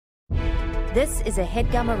This is a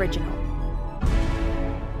HeadGum original.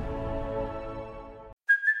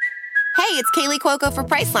 Hey, it's Kaylee Cuoco for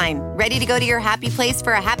Priceline. Ready to go to your happy place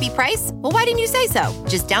for a happy price? Well, why didn't you say so?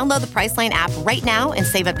 Just download the Priceline app right now and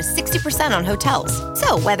save up to 60% on hotels.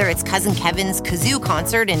 So whether it's Cousin Kevin's Kazoo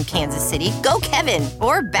Concert in Kansas City, go Kevin,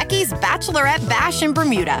 or Becky's Bachelorette Bash in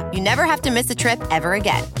Bermuda, you never have to miss a trip ever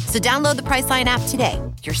again. So download the Priceline app today.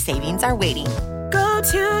 Your savings are waiting. Go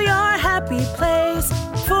to your happy place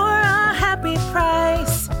for a happy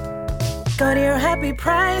price. Go to your happy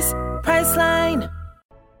price, Priceline.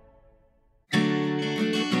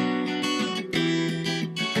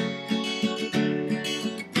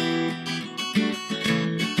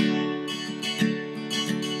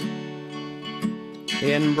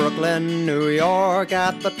 In Brooklyn, New York,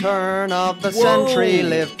 at the turn of the century,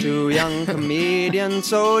 lived two young comedians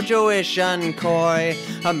so Jewish and coy.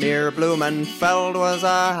 Amir Blumenfeld was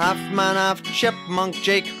a half-man, half-chipmunk.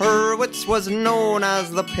 Jake Hurwitz was known as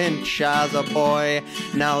the Pinch as a boy.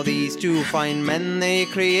 Now these two fine men, they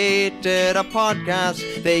created a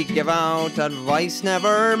podcast. They give out advice,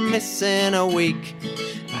 never missing a week.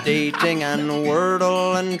 Dating and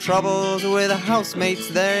Wordle and troubles with housemates,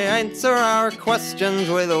 they answer our questions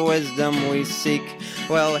with wisdom we seek.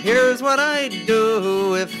 Well, here's what I'd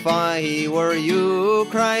do if I were you,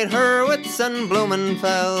 cried Hurwitz and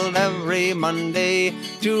Blumenfeld every Monday.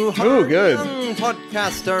 Two young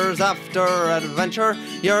podcasters after adventure.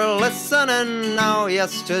 You're listening now,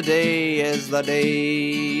 yes, today is the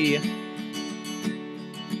day.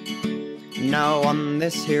 Now on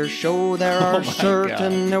this here show there are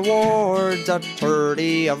certain awards, a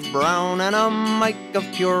 30 of brown and a mic of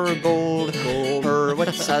pure gold.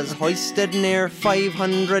 Hurwitz has hoisted near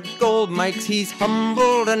 500 gold mics. He's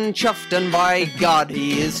humbled and chuffed and by God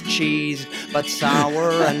he is cheesed. But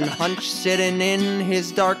sour and hunch sitting in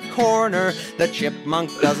his dark corner, the chipmunk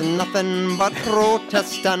does nothing but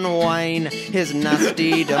protest and whine. His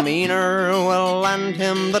nasty demeanor will land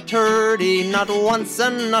him the 30, not once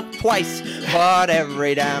and not twice, but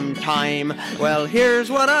every damn time. Well, here's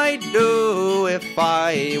what I'd do if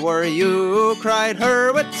I were you, cried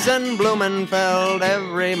Hurwitz and Blumenfeld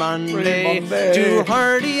every Monday. Two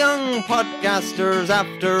hardy young podcasters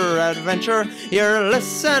after adventure. You're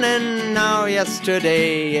listening now, yes,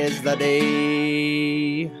 today is the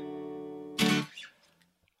day.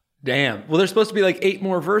 Damn. Well, there's supposed to be like 8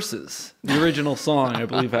 more verses. The original song, I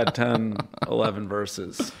believe, had 10, 11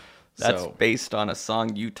 verses. That's based on a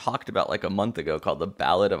song you talked about like a month ago called The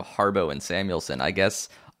Ballad of Harbo and Samuelson. I guess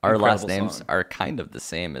our last names are kind of the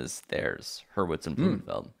same as theirs, Hurwitz and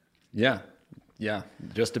Blumenfeld. Yeah,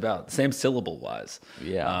 just about. Same syllable-wise.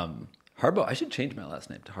 Yeah. Harbo, I should change my last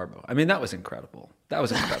name to Harbo. I mean, that was incredible. That was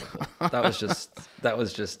just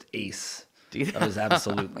ace. That was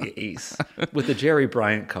absolutely ace. With the Jerry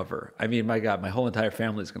Bryant cover. I mean, my God, my whole entire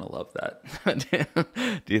family is going to love that.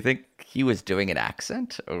 Do you think he was doing an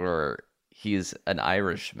accent or he's an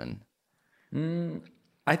Irishman?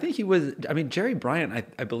 I think he was. I mean, Jerry Bryant,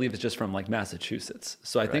 I believe, is just from like Massachusetts.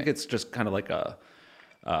 So I think it's just kind of like a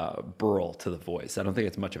burl to the voice. I don't think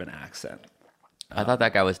it's much of an accent. I thought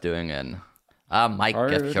that guy was doing an Mike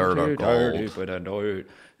of Pure Gold.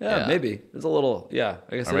 Yeah, maybe. It's a little, I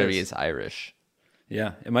guess or maybe he's Irish.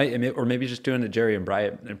 Yeah, it might, or maybe just doing a Jerry and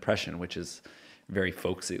Bryant impression, which is very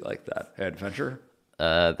folksy like that. Adventure?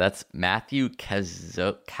 That's Matthew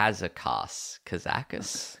Kazakis.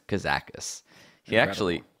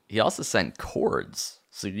 He also sent chords,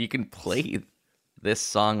 so you can play this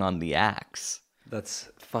song on the axe. That's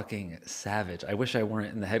fucking savage. I wish I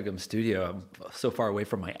weren't in the HeadGum studio. I'm so far away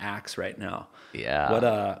from my axe right now. Yeah.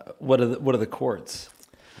 What are the chords?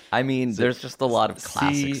 I mean, there's just a lot of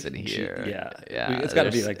classics in here. Yeah. It's got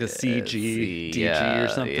to be like the C, G, D, G or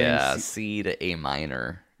something. Yeah, C to A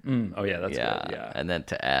minor. Oh, yeah, that's good. Yeah. And then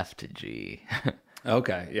to F to G.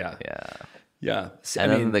 Okay, yeah. Yeah.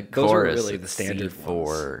 And then the chorus, those are really the standard C4.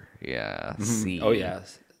 ones. Yeah. Mm-hmm. C. Oh, yeah.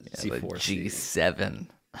 C4, G7.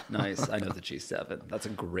 Nice. I know the G7. That's a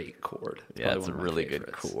great chord. Yeah, it's a really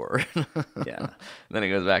good chord. Yeah. Then it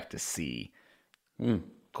goes back to C.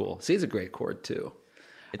 Cool. C is a great chord, too.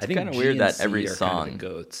 It's kind of weird that every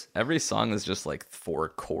song is just like 4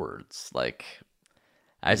 chords. Like,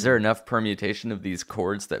 is there enough permutation of these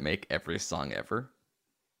chords that make every song ever?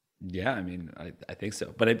 Yeah, I mean, I think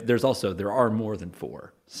so. But there are more than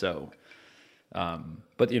 4. So,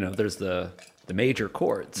 but there's the major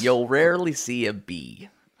chords. You'll rarely see a B.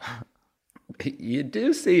 You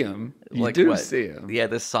do see them. See them. Yeah,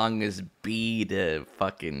 this song is B to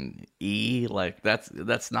fucking E. Like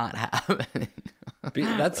that's not happening.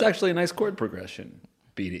 That's actually a nice chord progression.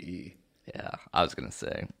 B to E. Yeah, I was gonna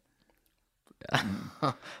say.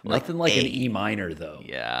 Nothing like an E minor, though.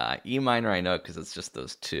 Yeah, E minor I know because it's just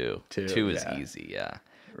those two. Two is easy, yeah.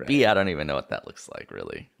 Right. B, I don't even know what that looks like,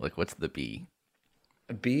 really. Like, what's the B?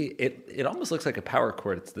 B, it almost looks like a power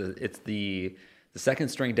chord. It's the second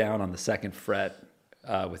string down on the second fret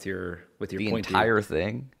with your the pointy. Entire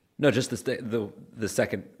thing? No, just the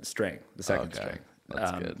second string. The second string.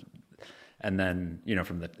 That's good. And then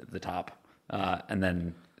from the top, and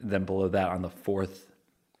then below that on the fourth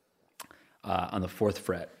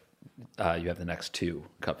fret, you have the next two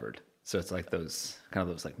covered. So it's like those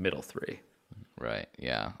like middle three. Right.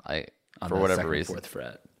 Yeah. For the whatever second, reason, fourth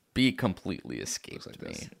fret. B completely escaped like me.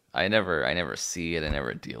 this. I never see it. I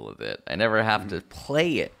never deal with it. I never have to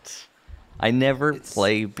play it. I never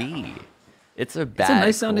play B. It's a bad. It's a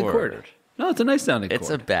nice sounding chord. No, it's a nice sounding chord. It's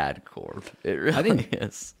a bad chord. It really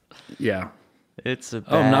is. Yeah. It's a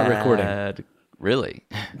bad. Oh, I'm not recording. Really?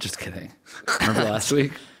 Just kidding. Remember last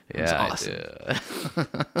week? Yeah, it was awesome. I do.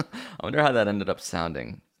 I wonder how that ended up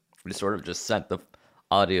sounding. We sort of just sent the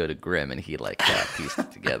audio to Grim, and he pieced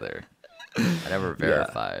it together. I never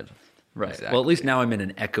verified. Yeah. Right. Exactly. Well, at least now I'm in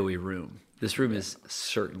an echoey room. This room is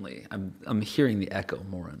certainly. I'm hearing the echo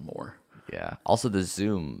more and more. Yeah. Also,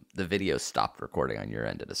 the video stopped recording on your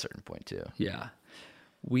end at a certain point too. Yeah.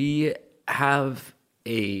 We have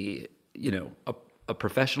a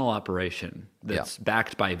professional operation that's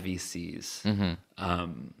backed by VCs,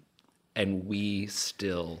 and we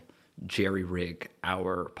still jerry-rig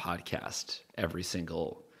our podcast every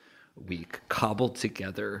single week, cobbled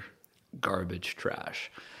together garbage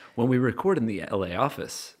trash. When we record in the LA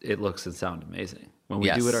office, it looks and sounds amazing. When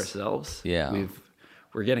we do it ourselves,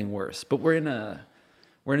 we're getting worse. But we're in a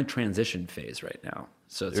transition phase right now,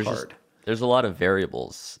 so it's hard. There's a lot of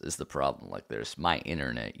variables is the problem. Like there's my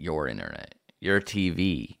internet, your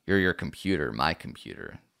TV, your computer, my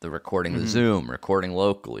computer, the recording the Zoom, recording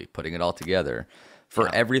locally, putting it all together.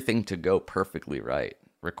 For everything to go perfectly right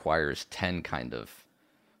requires 10 kind of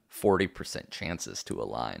 40% chances to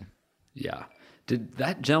align. Yeah. Did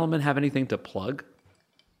that gentleman have anything to plug?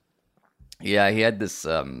 Yeah, he had this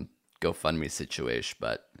GoFundMe situation,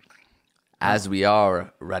 but as we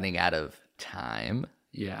are running out of time,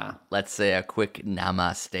 let's say a quick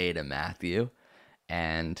namaste to Matthew,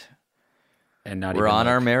 and not we're on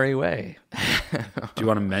our merry way. Do you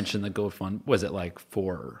want to mention the GoFundMe? Was it like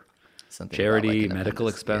for something charity, medical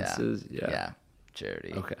expenses? Yeah,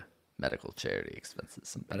 charity. Okay. Medical charity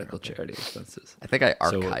expenses. Medical charity expenses. I think I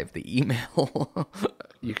archived the email.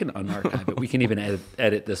 You can unarchive it. We can even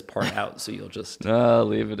edit this part out, so you'll just... No,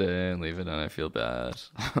 leave it in. I feel bad.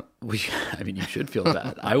 You should feel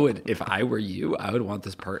bad. I would, if I were you, I would want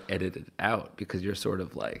this part edited out because you're sort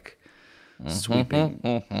of like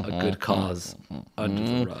sweeping a good cause under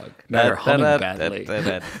the rug. Now you're humming badly.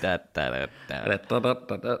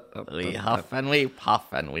 We huff and we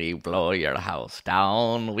puff and we blow your house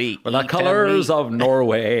down. With the colors of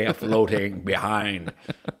Norway floating behind.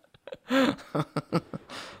 No,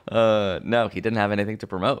 he didn't have anything to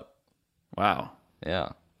promote. Wow.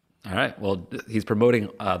 Yeah. All right. Well, he's promoting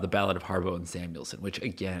the Ballad of Harbo and Samuelson, which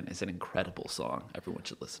again is an incredible song. Everyone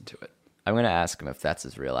should listen to it. I'm going to ask him if that's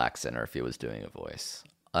his real accent or if he was doing a voice.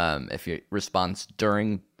 If he responds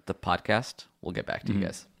during the podcast, we'll get back to you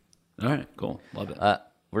guys. All right, cool. Love it.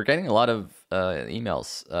 We're getting a lot of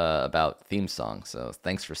emails about theme songs, so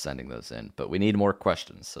thanks for sending those in. But we need more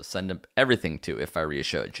questions, so send them everything to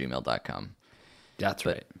ifireadshow@gmail.com. That's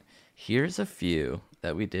right. Here's a few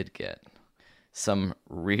that we did get. Some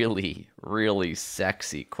really, really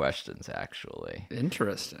sexy questions, actually.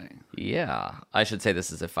 Interesting. Yeah. I should say this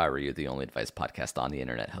is If I Were You, the only advice podcast on the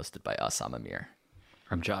internet hosted by us. I'm Amir.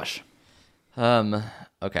 I'm Josh.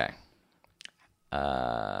 Okay.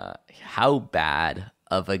 How bad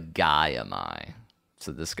of a guy am I?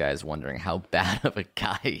 So this guy is wondering how bad of a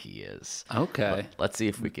guy he is. Okay. Let's see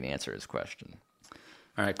if we can answer his question.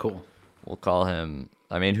 All right, cool. We'll call him,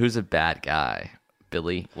 who's a bad guy?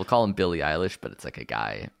 Billy. We'll call him Billie Eilish, but it's like a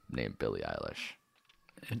guy named Billie Eilish.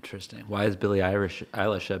 Interesting. Why is Billie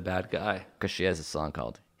Eilish a bad guy? Because she has a song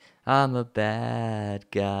called I'm a Bad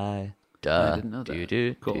Guy. Duh. I didn't know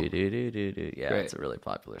that. Cool. Yeah, Great. It's a really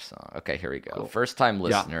popular song. Okay, here we go. Cool. First-time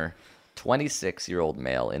listener, 26-year-old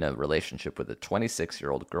male in a relationship with a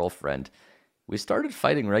 26-year-old girlfriend. We started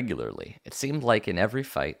fighting regularly. It seemed like in every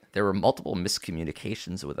fight, there were multiple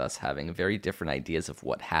miscommunications with us having very different ideas of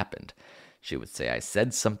what happened. She would say I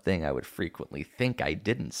said something I would frequently think I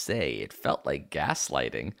didn't say. It felt like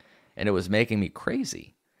gaslighting, and it was making me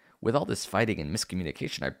crazy. With all this fighting and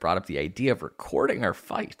miscommunication, I brought up the idea of recording our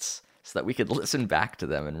fights so that we could listen back to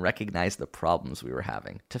them and recognize the problems we were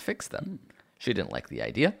having to fix them. She didn't like the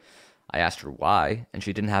idea. I asked her why, and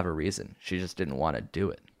she didn't have a reason. She just didn't want to do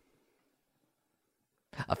it.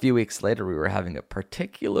 A few weeks later, we were having a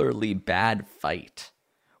particularly bad fight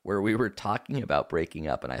where we were talking about breaking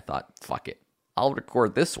up, and I thought, fuck it, I'll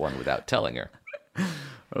record this one without telling her.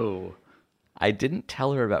 Oh. I didn't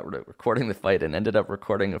tell her about recording the fight and ended up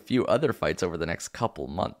recording a few other fights over the next couple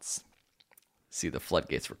months. See, the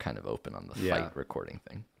floodgates were kind of open on the fight recording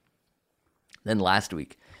thing. Then last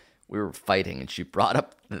week, we were fighting, and she brought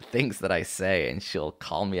up the things that I say, and she'll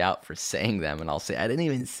call me out for saying them, and I'll say, I didn't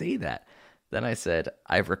even say that. Then I said,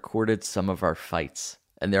 I've recorded some of our fights,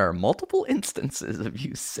 and there are multiple instances of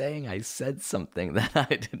you saying I said something that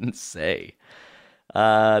I didn't say.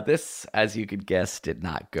 This, as you could guess, did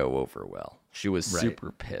not go over well. She was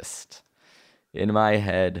super pissed. In my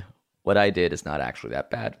head, what I did is not actually that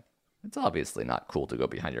bad. It's obviously not cool to go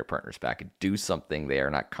behind your partner's back and do something they are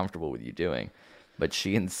not comfortable with you doing. But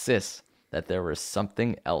she insists that there was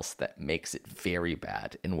something else that makes it very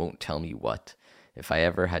bad and won't tell me what. If I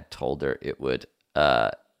ever had told her, it would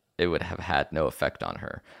have had no effect on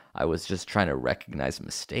her. I was just trying to recognize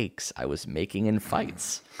mistakes I was making in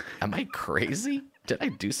fights. Am I crazy? Did I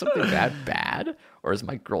do something bad? Or is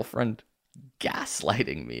my girlfriend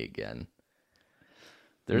gaslighting me again?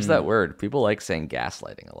 There's that word. People like saying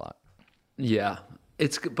gaslighting a lot. Yeah.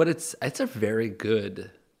 It's a very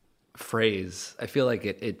good phrase. I feel like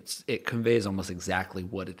it conveys almost exactly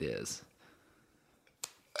what it is.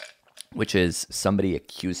 Which is somebody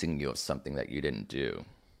accusing you of something that you didn't do.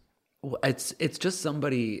 Well, it's just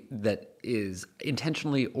somebody that is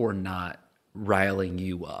intentionally or not riling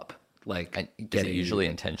you up. Like, and is it usually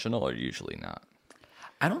intentional or usually not?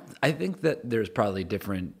 I think that there's probably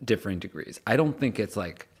different degrees. I don't think it's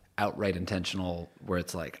like outright intentional where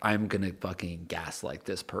it's like, I'm gonna fucking gaslight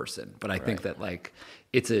this person. But I think that like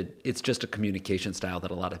it's just a communication style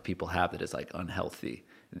that a lot of people have that is like unhealthy.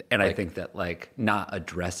 And I think that like not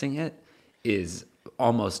addressing it is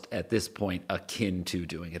almost at this point akin to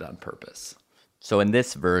doing it on purpose. So in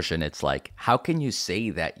this version, it's like, how can you say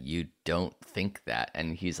that you don't think that?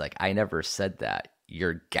 And he's like, I never said that.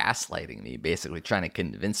 You're gaslighting me, basically trying to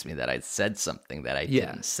convince me that I said something that I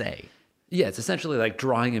didn't say. Yeah, it's essentially like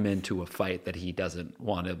drawing him into a fight that he doesn't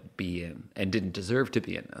want to be in and didn't deserve to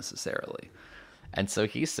be in necessarily. And so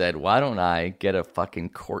he said, why don't I get a fucking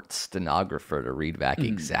court stenographer to read back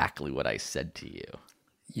exactly what I said to you?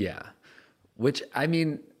 Yeah. Which, I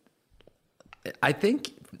mean, I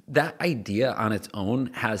think that idea on its own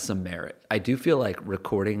has some merit. I do feel like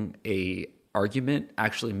recording a argument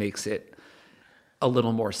actually makes it a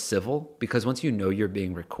little more civil, because once you know you're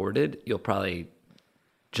being recorded, you'll probably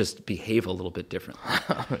just behave a little bit differently.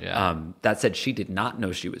 That said, she did not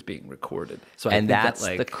know she was being recorded. So I think that's that,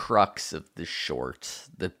 like, the crux of the short,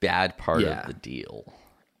 the bad part of the deal.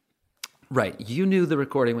 Right. You knew the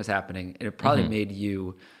recording was happening, and it probably made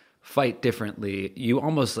you fight differently.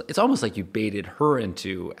 It's almost like you baited her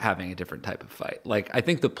into having a different type of fight. Like, I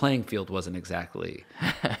think the playing field wasn't exactly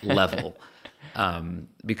level,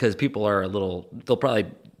 because people are they'll probably,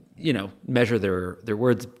 measure their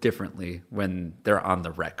words differently when they're on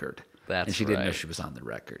the record. And she didn't know she was on the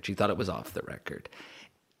record. She thought it was off the record.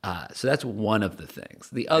 So that's one of the things.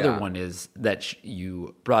 The other one is that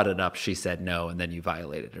you brought it up, she said no, and then you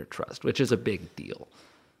violated her trust, which is a big deal.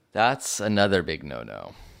 That's another big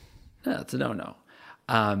no-no. Yeah, it's a no-no.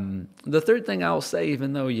 The third thing I'll say,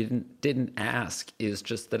 even though you didn't ask, is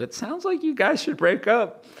just that it sounds like you guys should break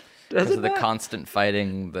up. Because of the constant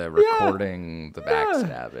fighting, the recording, the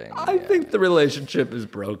backstabbing. I think the relationship is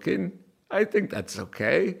broken. I think that's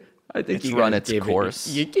okay. I think it's run its course.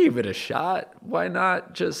 You gave it a shot. Why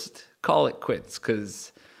not just call it quits?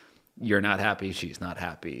 Because you're not happy, she's not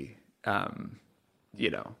happy.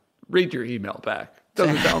 Read your email back.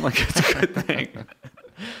 Doesn't sound like it's a good thing.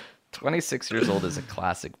 26 years old is a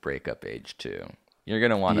classic breakup age, too. You're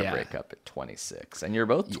going to want to break up at 26, and you're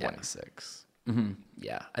both 26.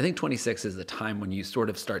 Yeah, I think 26 is the time when you sort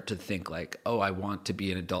of start to think like, oh, I want to be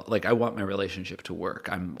an adult. Like, I want my relationship to work.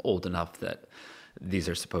 I'm old enough that these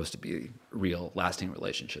are supposed to be real, lasting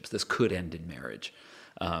relationships. This could end in marriage.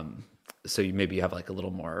 So maybe you have like a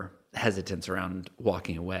little more hesitance around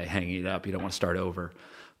walking away, hanging it up. You don't want to start over.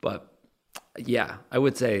 But yeah, I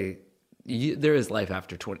would say there is life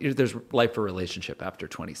after 20. There's life for a relationship after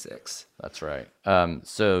 26. That's right.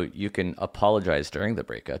 So you can apologize during the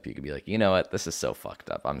breakup. You can be like, you know what? This is so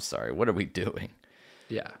fucked up. I'm sorry. What are we doing?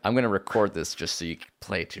 Yeah. I'm going to record this just so you can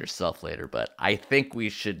play it to yourself later, but I think we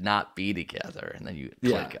should not be together. And then you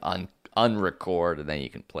click unrecord, and then you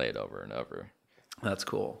can play it over and over. That's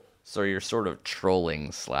cool. So you're sort of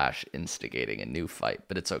trolling / instigating a new fight,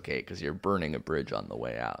 but it's okay because you're burning a bridge on the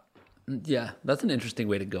way out. Yeah, that's an interesting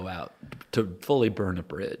way to go out, to fully burn a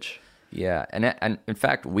bridge. Yeah, and in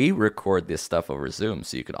fact, we record this stuff over Zoom,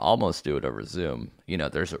 so you could almost do it over Zoom. You know,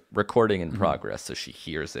 there's a recording in progress, so she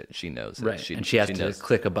hears it, she knows it. Right, and she has to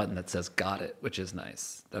click a button that says "Got it," which is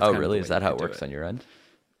nice. That's oh, really? Is that how it works on your end?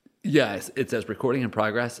 Yeah, it says "recording in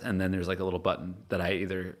progress," and then there's like a little button that I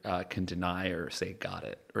either can deny or say "Got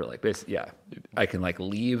it," or like basically, yeah, I can like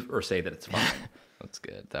leave or say that it's fine. That's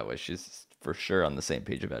good. That way, she's for sure on the same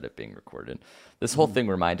page about it being recorded. This whole thing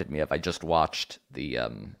reminded me of, I just watched the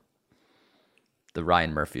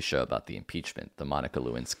Ryan Murphy show about the impeachment, the Monica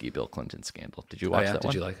Lewinsky, Bill Clinton scandal. Did you watch that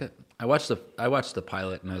one? Did you like it? I watched the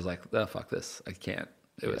pilot and I was like, oh, fuck this. I can't.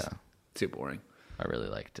 It was too boring. I really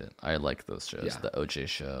liked it. I like those shows. Yeah. The OJ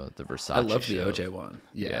show, the Versace show. I love the OJ one.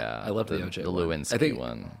 Yeah. I love the OJ one. The Lewinsky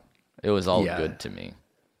one. It was all good to me.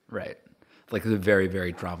 Right. Like the very,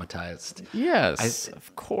 very dramatized. Yes,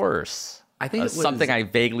 of course. I think it was something I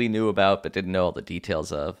vaguely knew about but didn't know all the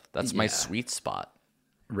details of. That's my sweet spot.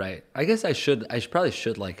 Right. I guess I probably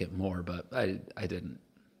should like it more, but I didn't.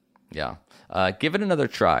 Yeah. Give it another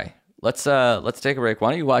try. Let's take a break. Why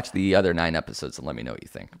don't you watch the other 9 episodes and let me know what you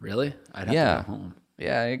think? Really? I'd have to go home.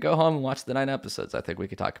 Yeah, you go home and watch the 9 episodes. I think we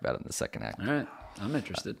could talk about it in the second act. All right. I'm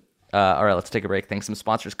interested. All right, let's take a break. Thanks some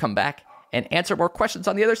sponsors. Come back and answer more questions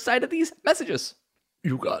on the other side of these messages.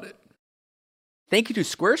 You got it. Thank you to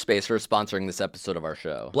Squarespace for sponsoring this episode of our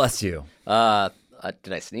show. Bless you.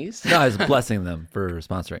 Did I sneeze? No, I was blessing them for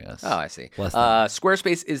sponsoring us. Oh, I see. Bless them.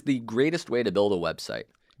 Squarespace is the greatest way to build a website.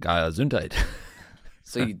 Gesundheit.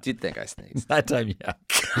 So you did think I sneezed. That time, yeah.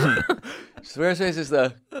 Squarespace is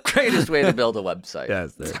the greatest way to build a website.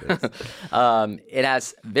 Yes, there it is. It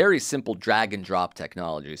has very simple drag and drop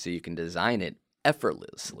technology, so you can design it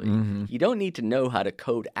effortlessly. Mm-hmm. You don't need to know how to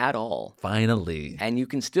code at all. Finally. And you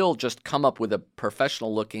can still just come up with a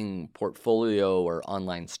professional-looking portfolio or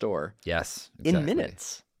online store. Yes, exactly. In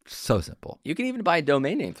minutes. So simple. You can even buy a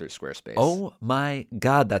domain name through Squarespace. Oh my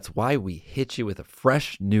God, that's why we hit you with a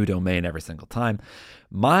fresh new domain every single time.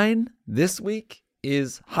 Mine this week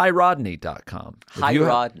is hirodney.com.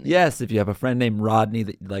 Rodney. Yes, if you have a friend named Rodney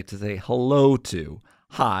that you'd like to say hello to,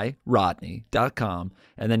 hirodney.com,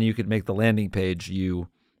 and then you could make the landing page you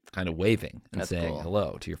kind of waving and saying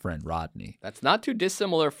hello to your friend Rodney. That's not too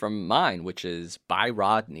dissimilar from mine, which is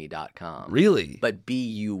buyrodney.com. Really? But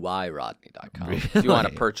buyrodney.com. Really? If you want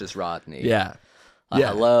to purchase Rodney. Yeah.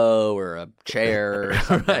 Hello or a chair or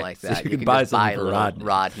something like that. So you can buy something for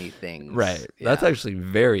Rodney things. Right. Yeah. That's actually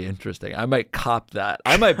very interesting. I might cop that.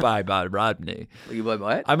 I might buy Rodney. You buy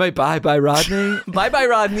what? I might buy Rodney. Bye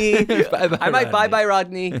Rodney. I might buy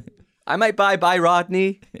Rodney. I might buy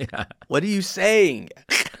Rodney. Yeah. What are you saying?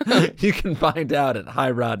 You can find out at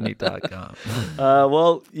hirodney.com.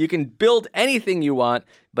 Well, you can build anything you want,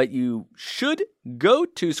 but you should go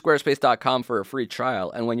to squarespace.com for a free trial.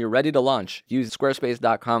 And when you're ready to launch, use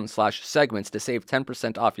squarespace.com/segments to save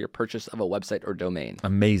 10% off your purchase of a website or domain.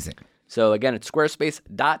 Amazing. So again, it's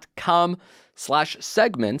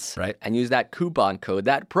squarespace.com/segments, right? And use that coupon code,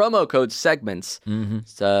 that promo code segments. Mm-hmm.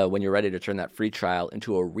 So when you're ready to turn that free trial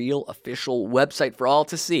into a real official website for all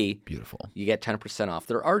to see, beautiful, you get 10% off.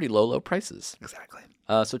 They're already low prices. Exactly.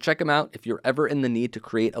 So check them out if you're ever in the need to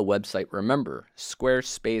create a website. Remember,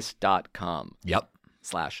 squarespace.com. Yep.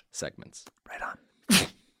 /segments. Right on.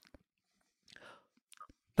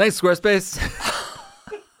 Thanks, Squarespace.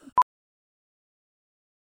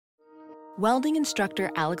 Welding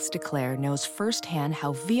instructor Alex DeClaire knows firsthand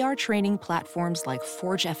how VR training platforms like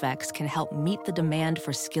ForgeFX can help meet the demand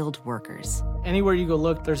for skilled workers. Anywhere you go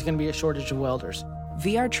look, there's going to be a shortage of welders.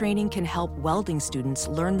 VR training can help welding students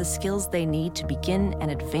learn the skills they need to begin and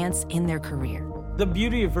advance in their career. The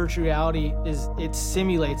beauty of virtual reality is it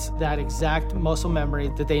simulates that exact muscle memory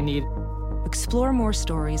that they need. Explore more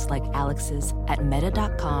stories like Alex's at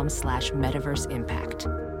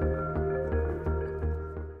meta.com/metaverseimpact.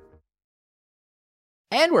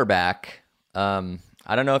 And we're back. I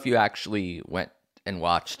don't know if you actually went and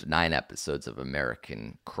watched 9 episodes of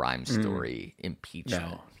American Crime Story Impeachment.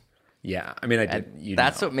 No. Yeah, I mean, I did.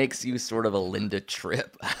 That's what makes you sort of a Linda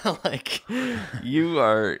Tripp. Like, you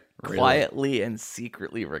are quietly and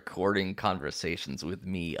secretly recording conversations with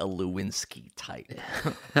me, a Lewinsky type.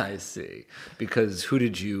 I see. Because who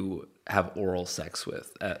did you have oral sex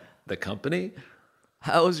with at the company?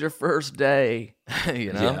 How was your first day?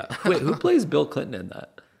 You know? Yeah. Wait, who plays Bill Clinton in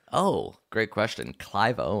that? Oh, great question.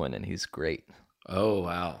 Clive Owen, and he's great. Oh,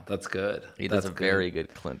 wow. That's good. He does a very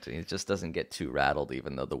good Clinton. He just doesn't get too rattled,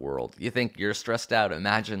 even though the world... You think you're stressed out.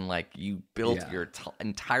 Imagine, like, you built your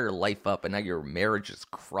entire life up, and now your marriage is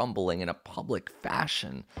crumbling in a public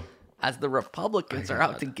fashion. as the Republicans are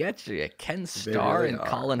out to get you. Ken Starr really and are.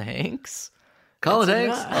 Colin Hanks. Colin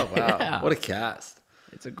It's Hanks? not- Oh, wow. Yeah. What a cast.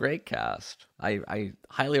 It's a great cast. I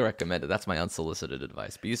highly recommend it. That's my unsolicited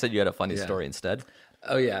advice. But you said you had a funny story instead.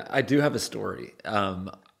 Oh, yeah. I do have a story.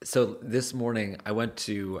 So this morning, I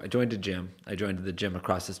joined a gym. I joined the gym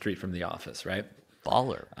across the street from the office, right?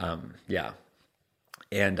 Baller. Yeah.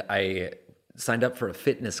 And I signed up for a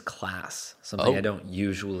fitness class, something I don't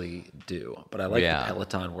usually do. But I like the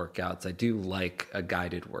Peloton workouts. I do like a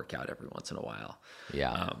guided workout every once in a while.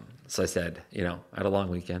 Yeah. So I said, I had a long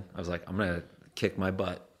weekend. I was like, I'm going to kick my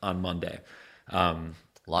butt on Monday. Long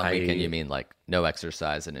weekend, you mean like no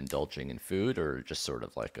exercise and indulging in food, or just sort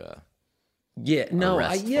of like a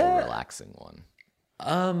restful, relaxing one?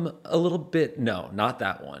 A little bit. No, not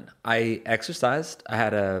that one. I exercised. I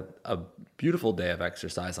had a beautiful day of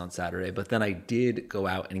exercise on Saturday, but then I did go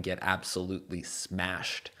out and get absolutely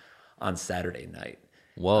smashed on Saturday night.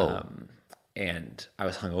 Whoa. And I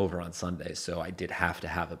was hungover on Sunday, so I did have to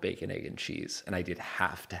have a bacon, egg, and cheese, and I did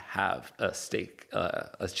have to have a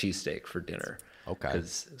cheesesteak for dinner. Okay.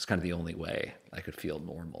 Because it was kind of the only way I could feel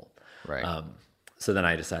normal. Right. So then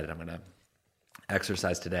I decided I'm going to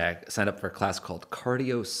exercise today. I signed up for a class called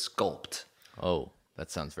Cardio Sculpt. Oh,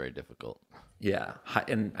 that sounds very difficult. Yeah.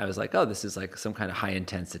 And I was like, oh, this is like some kind of high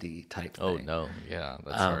intensity type thing. Oh, no. Yeah,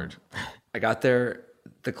 that's hard. I got there.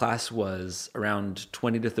 The class was around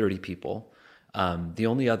 20 to 30 people. The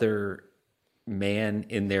only other man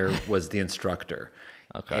in there was the instructor.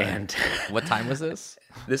 Okay. And what time was this?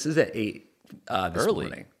 This is at 8 this Early.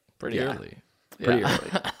 morning. Pretty early. Pretty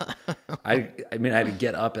early. I had to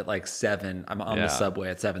get up at like 7. I'm on the subway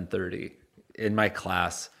at 7:30 in my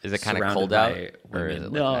class. Is it kind of surrounded cold by out? women. Or is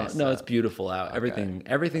it no, nice no, out? it's beautiful out.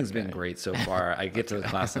 Everything's been great so far. I get to the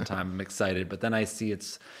class on time. I'm excited, but then I see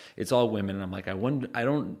it's all women, and I'm like, I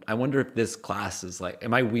wonder if this class is like,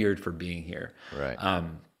 am I weird for being here? Right.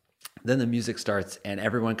 Then the music starts, and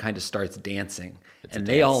everyone kind of starts dancing, It's and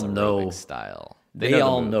a they dance all know aerobic style. They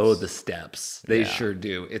all know moves. the steps. They sure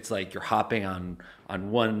do. It's like you're hopping on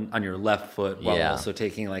your left foot while also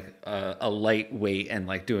taking like a light weight and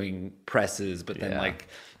like doing presses, but then like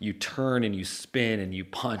you turn and you spin and you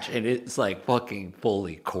punch, and it's like fucking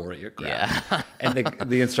fully choreographed. Yeah. And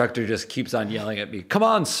the instructor just keeps on yelling at me, "Come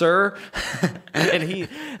on, sir!" and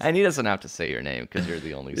he doesn't have to say your name because you're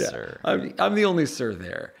the only sir. I'm the only sir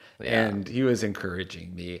there, Yeah. and he was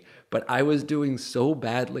encouraging me, but I was doing so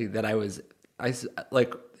badly that I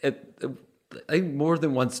think more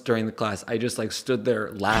than once during the class, I just like stood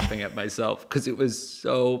there laughing at myself because it was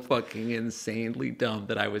so fucking insanely dumb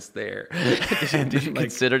that I was there. Did you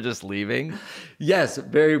consider just leaving? Yes,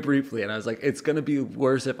 very briefly. And I was like, it's going to be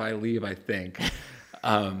worse if I leave, I think.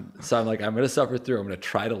 So I'm like, I'm going to suffer through. I'm going to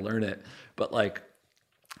try to learn it. But like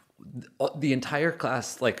the entire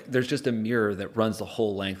class, like there's just a mirror that runs the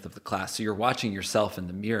whole length of the class. So you're watching yourself in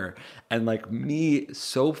the mirror, and like me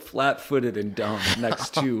so flat-footed and dumb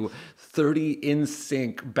next to 30 in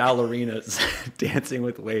sync ballerinas dancing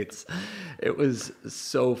with weights. It was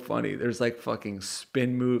so funny. There's like fucking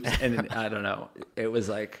spin moves, and I don't know. It was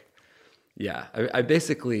like, yeah, I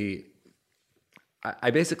basically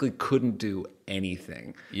couldn't do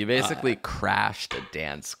anything. You basically crashed a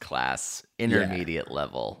dance class intermediate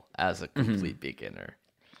level as a complete beginner.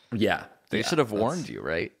 Yeah. They should have warned you,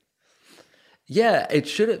 right? Yeah, it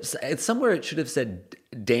should have. It's somewhere it should have said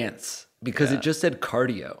dance because it just said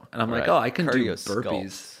cardio, and I'm like, oh, I can do Cardio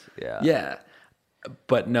burpees. sculpt. Yeah.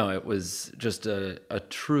 But no, it was just a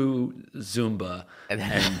true Zumba. And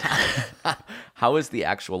How is the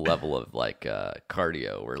actual level of like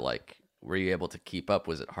cardio? Were you able to keep up?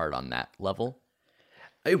 Was it hard on that level?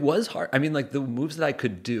 it was hard. I mean, like the moves that I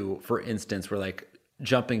could do, for instance, were like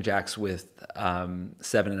jumping jacks with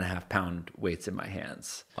 7.5 pound weights in my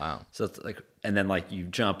hands. Wow. So it's like, and then like you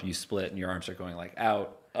jump, you split, and your arms are going like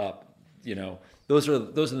out, up. You know, those are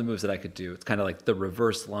the moves that I could do. It's kind of like the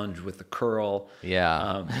reverse lunge with the curl.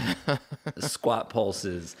 Yeah. Squat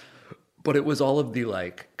pulses. But it was all of the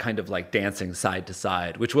like kind of like dancing side to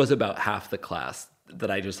side, which was about half the class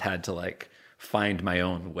that I just had to like find my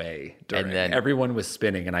own way during. And then everyone was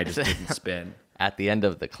spinning and I just didn't spin. At the end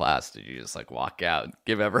of the class, did you just like walk out,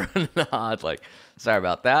 give everyone a nod, like, sorry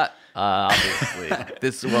about that. Obviously,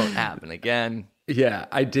 this won't happen again. Yeah,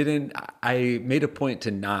 I didn't. I made a point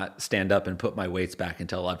to not stand up and put my weights back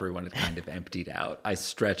until everyone had kind of emptied out. I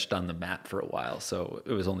stretched on the mat for a while, so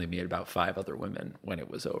it was only me and about 5 other women when it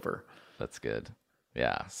was over. That's good.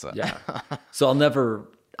 Yeah. So Yeah. So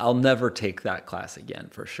I'll never take that class again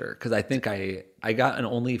for sure, because I think I got an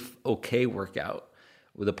only okay workout.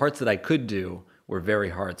 The parts that I could do were very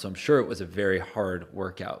hard, so I'm sure it was a very hard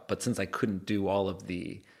workout. But since I couldn't do all of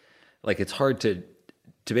the like it's hard to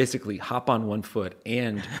basically hop on one foot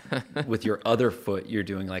and with your other foot you're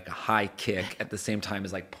doing like a high kick at the same time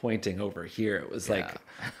as like pointing over here. It was like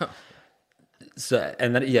so,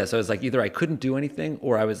 and then so it was like either I couldn't do anything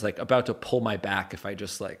or I was like about to pull my back if I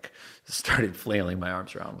just like started flailing my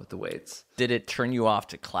arms around with the weights. Did it turn you off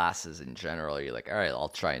to classes in general? You're like, all right, I'll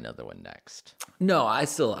try another one next. No, I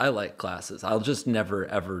like classes. I'll just never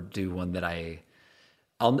ever do one that I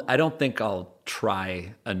don't think I'll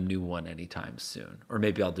try a new one anytime soon, or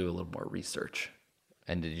maybe I'll do a little more research.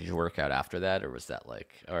 And did you work out after that, or was that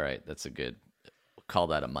like, all right, that's a good, we'll call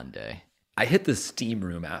that a Monday? I hit the steam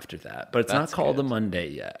room after that, but it's not called a Monday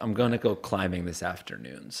yet. I'm going to go climbing this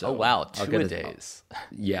afternoon. So oh, wow, 2-a-days.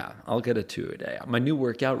 Yeah, I'll get a 2-a-day. My new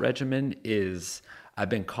workout regimen is, I've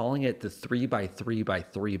been calling it the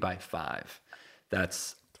 3x3x3x5.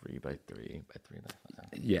 That's 3x3x3x5.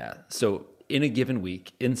 Yeah. So in a given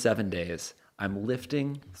week, in 7 days, I'm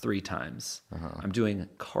lifting 3 times. I'm doing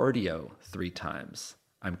cardio 3 times.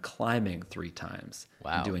 I'm climbing 3 times.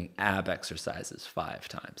 Wow. I'm doing ab exercises 5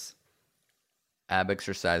 times. Ab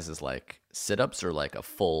exercises like sit-ups or like a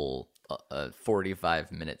full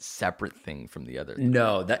 45-minute separate thing from the other thing?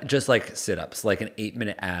 No, that just like sit-ups, like an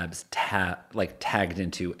 8-minute abs tagged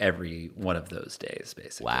into every one of those days,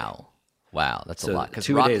 basically. Wow, that's a lot. Because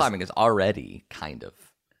 2 rock days, climbing is already kind of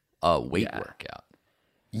a weight workout.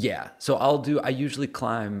 Yeah. So I usually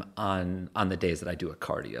climb on the days that I do a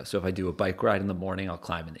cardio. So if I do a bike ride in the morning, I'll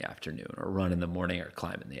climb in the afternoon, or run in the morning or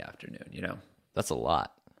climb in the afternoon, you know? That's a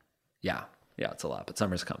lot. Yeah. Yeah, it's a lot, but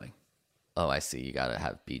summer's coming. Oh, I see. You got to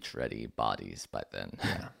have beach-ready bodies by then.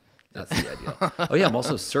 Yeah, that's the ideal. Oh, yeah, I'm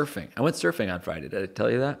also surfing. I went surfing on Friday. Did I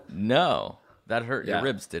tell you that? No. That hurt your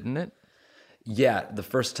ribs, didn't it? Yeah, the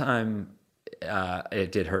first time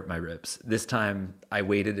it did hurt my ribs. This time I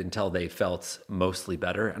waited until they felt mostly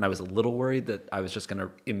better, and I was a little worried that I was just going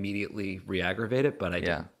to immediately re-aggravate it, but I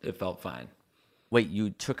didn't. It felt fine. Wait,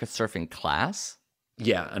 you took a surfing class?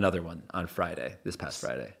 Yeah, another one on Friday, this past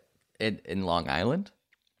Friday. In Long Island?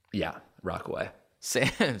 Yeah, Rockaway.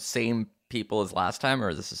 Same people as last time,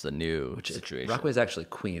 or this is a new situation? Rockaway is actually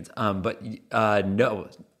Queens. But no,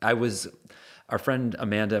 I was our friend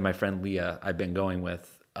Amanda and my friend Leah I've been going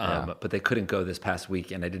with, but they couldn't go this past week,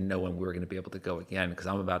 and I didn't know when we were going to be able to go again because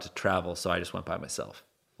I'm about to travel, so I just went by myself.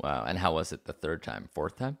 Wow. And how was it the third time?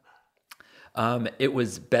 Fourth time? It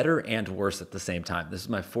was better and worse at the same time. This is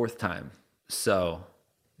my 4th time. So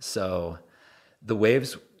the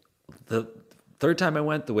waves... The third time I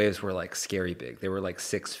went, the waves were like scary big. They were like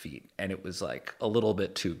 6 feet, and it was like a little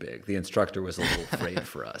bit too big. The instructor was a little afraid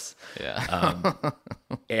for us. Yeah.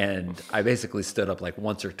 And I basically stood up like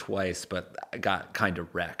once or twice, but I got kind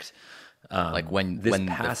of wrecked. Like when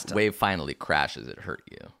the wave finally crashes, it hurt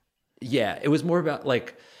you. Yeah, it was more about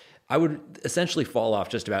like I would essentially fall off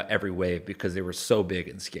just about every wave because they were so big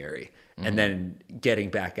and scary. Mm-hmm. And then getting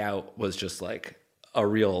back out was just like a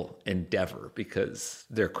real endeavor because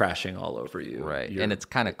they're crashing all over you. Right. And it's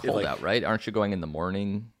kind of cold out, right? Aren't you going in the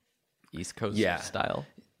morning, East Coast style?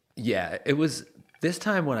 Yeah. It was, this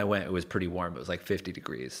time when I went, it was pretty warm. It was like 50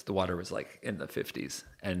 degrees. The water was like in the 50s,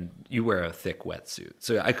 and you wear a thick wetsuit.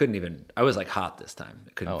 So I was like hot this time.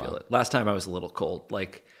 I couldn't feel it. Last time I was a little cold.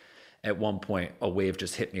 Like at one point, a wave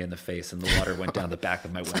just hit me in the face and the water went down the back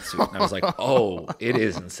of my wetsuit. And I was like, oh, it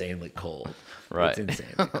is insanely cold. Right. It's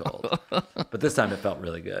insanely cold. But this time it felt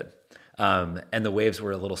really good. And the waves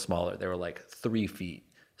were a little smaller. They were like 3 feet.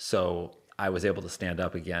 So I was able to stand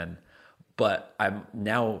up again. But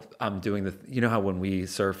I'm doing you know how when we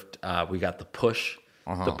surfed, we got the push?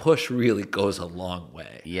 The push really goes a long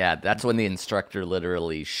way. Yeah, that's when the instructor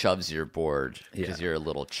literally shoves your board because you're a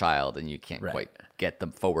little child and you can't quite get the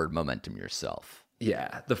forward momentum yourself.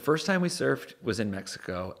 Yeah, the first time we surfed was in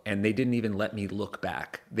Mexico, and they didn't even let me look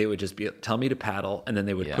back. They would just tell me to paddle, and then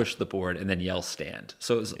they would push the board and then yell stand.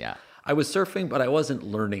 So it was, I was surfing, but I wasn't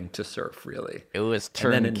learning to surf really. It was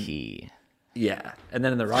turnkey. And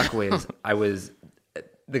then in the Rockaways,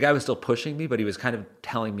 the guy was still pushing me, but he was kind of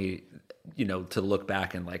telling me, you know, to look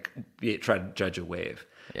back and like try to judge a wave.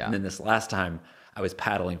 Yeah. And then this last time, I was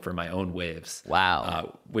paddling for my own waves.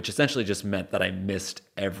 Wow. Which essentially just meant that I missed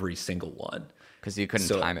every single one. Because you couldn't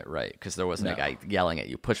time it right. Because there wasn't a guy yelling at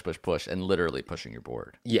you, push, push, push, and literally pushing your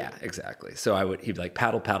board. Yeah, exactly. So he'd be like,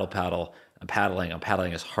 paddle, paddle, paddle. I'm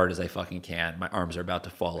paddling as hard as I fucking can. My arms are about to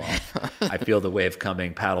fall off. I feel the wave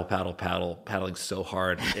coming, paddle, paddle, paddle, paddling so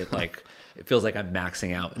hard. It feels like I'm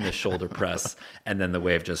maxing out in the shoulder press. And then the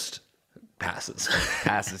wave just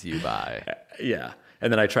passes you by. Yeah.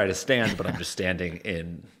 And then I try to stand, but I'm just standing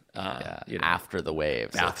in, after the wave.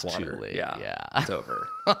 So it's water. too late. Yeah. It's over.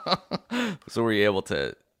 So were you able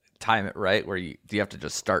to time it right? Do you have to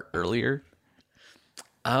just start earlier?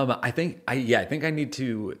 I think I need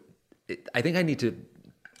to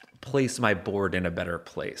place my board in a better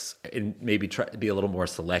place and maybe try to be a little more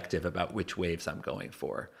selective about which waves I'm going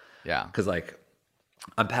for. Yeah. Because like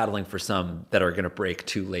I'm paddling for some that are going to break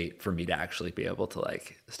too late for me to actually be able to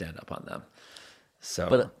like stand up on them.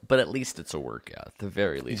 So, but at least it's a workout. At the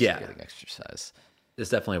very least, you're getting exercise.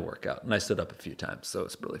 It's definitely a workout, and I stood up a few times, so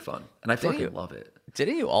it's really fun, and I fucking love it.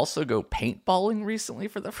 Didn't you also go paintballing recently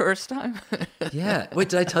for the first time? Yeah. Wait,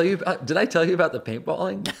 did I tell you about the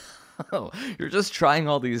paintballing? Oh, you're just trying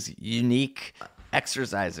all these unique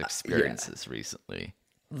exercise experiences recently.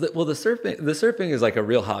 The surfing is like a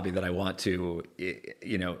real hobby that I want to,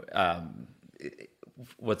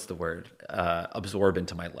 what's the word? Absorb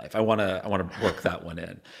into my life. I want to work that one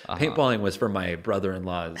in. Paintballing was for my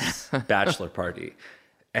brother-in-law's bachelor party,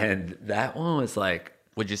 and that one was like.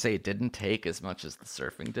 Would you say it didn't take as much as the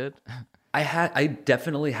surfing did? I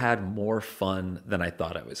definitely had more fun than I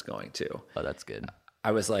thought I was going to. Oh, that's good.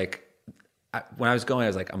 I was like. When I was going, I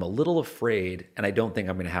was like, I'm a little afraid, and I don't think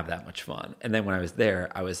I'm going to have that much fun. And then when I was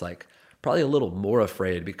there, I was like, probably a little more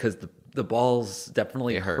afraid because the balls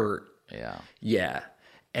definitely hurt. Yeah. Yeah.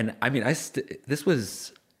 And I mean, this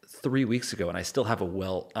was 3 weeks ago, and I still have a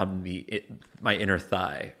welt on my inner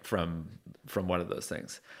thigh from one of those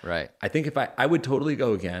things. Right. I think if I would totally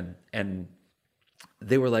go again, and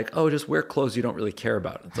they were like, "Oh, just wear clothes you don't really care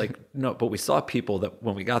about." It's like, no, but we saw people that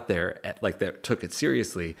when we got there, that took it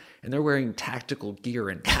seriously, and they're wearing tactical gear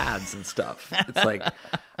and pads and stuff. It's like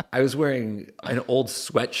I was wearing an old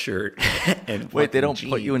sweatshirt and wait, they don't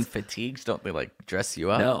jeans. put you in fatigues? Don't they like dress you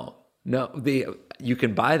up? No, you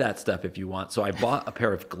can buy that stuff if you want. So I bought a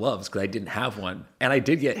pair of gloves because I didn't have one, and I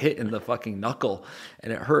did get hit in the fucking knuckle,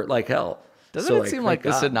 and it hurt like hell. Doesn't it seem like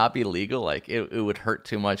this would not be legal? Like it would hurt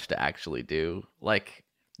too much to actually do. Like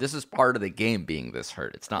this is part of the game being this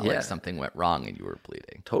hurt. It's not like something went wrong and you were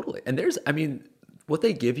bleeding. Totally. And what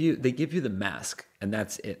they give you the mask, and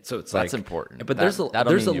that's it. So it's that's important. But there's a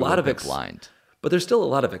lot of blind. But there's still a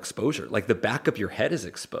lot of exposure. Like the back of your head is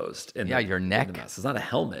exposed. Your neck. It's not a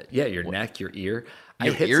helmet. Yeah, your neck, your ear. I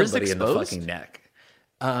Your hit ear is somebody in the exposed? fucking neck.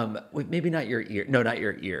 Maybe not your ear. No, not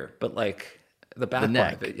your ear, but like the back part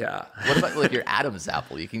neck. of it. Yeah. What about like your Adam's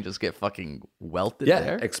apple? You can just get fucking welted Yeah,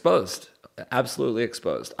 there. exposed. Absolutely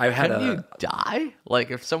exposed. I had Can you die?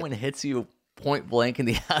 Like if someone hits you point blank in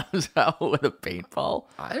the Adam's apple with a paintball?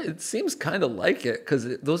 It seems kind of like it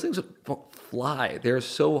because those things fly. They're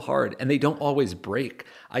so hard and they don't always break.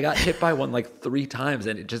 I got hit by one like 3 times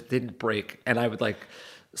and it just didn't break. And I would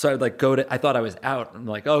go to. I thought I was out. I'm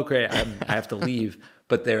like, oh great, I have to leave.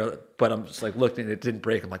 But I'm just like looking and it didn't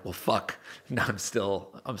break. I'm like, well, fuck. Now I'm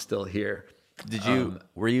still here.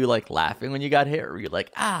 Were you like laughing when you got hit, or were you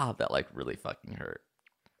like, that like really fucking hurt?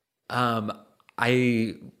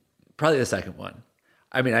 I probably the second one.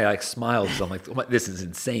 I mean, I like smiled because I'm like, this is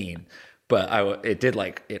insane. But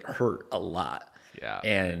it hurt a lot. Yeah.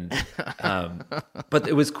 And but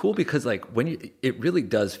it was cool because like it really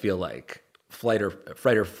does feel like fight or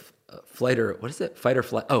what is it? Fight or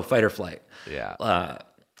flight? Oh, fight or flight. Yeah.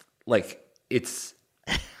 Like it's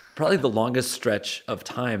probably the longest stretch of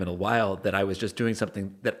time in a while that I was just doing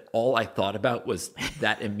something that all I thought about was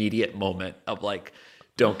that immediate moment of like,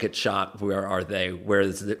 don't get shot. Where are they? Where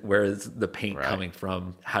is the paint coming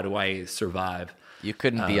from? How do I survive? You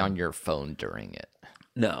couldn't be on your phone during it.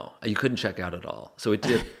 No, you couldn't check out at all. So we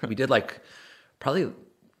did like probably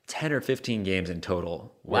 10 or 15 games in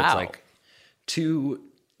total. Where it's like two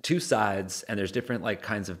sides and there's different like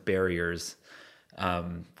kinds of barriers.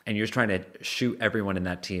 And you're just trying to shoot everyone in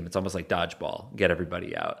that team. It's almost like dodgeball, get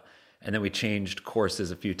everybody out. And then we changed courses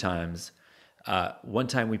a few times. One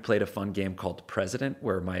time we played a fun game called President,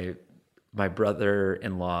 where my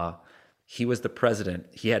brother-in-law, he was the president.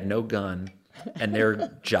 He had no gun, and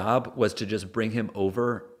their job was to just bring him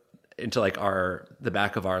over into like the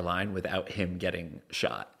back of our line without him getting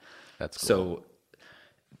shot. That's cool.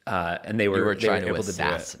 So, and they were trying to able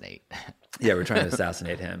assassinate. To do it. Yeah, we're trying to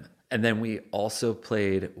assassinate him. And then we also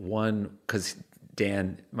played one because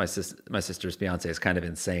Dan, my sister's fiance, is kind of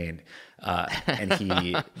insane, and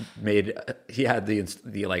he had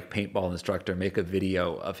the like paintball instructor make a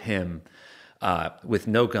video of him with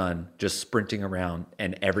no gun, just sprinting around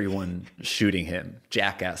and everyone shooting him,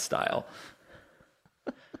 jackass style.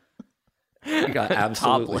 We got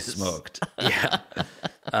absolutely smoked. Yeah.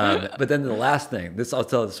 But then the last thing, I'll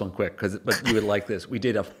tell this one quick but you would like this. We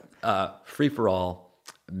did a free for all.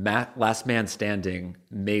 Last man standing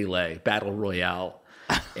melee battle royale,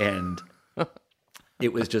 and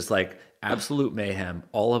it was just like absolute mayhem.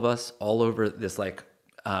 All of us all over this like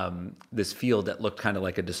this field that looked kind of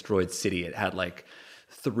like a destroyed city. It had like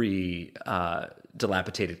 3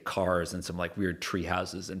 dilapidated cars and some like weird tree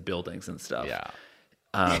houses and buildings and stuff.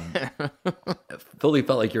 Fully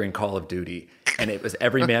felt like you're in Call of Duty, and it was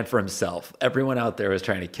every man for himself. Everyone out there was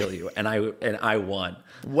trying to kill you, and I won.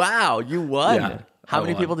 Wow, you won. Yeah, How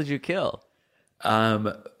many people did you kill?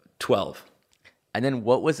 12. And then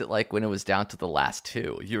what was it like when it was down to the last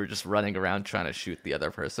 2? You were just running around trying to shoot the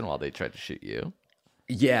other person while they tried to shoot you?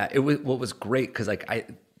 Yeah, it was. What was great because like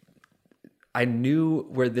I knew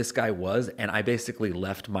where this guy was, and I basically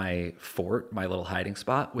left my fort, my little hiding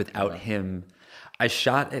spot, without him. I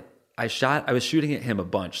was shooting at him a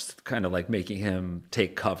bunch, kind of like making him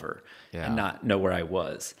take cover and not know where I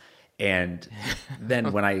was. And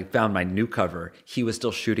then when I found my new cover, he was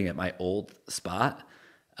still shooting at my old spot.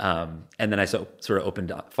 And then I sort of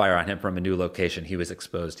opened fire on him from a new location. He was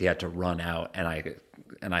exposed. He had to run out, and I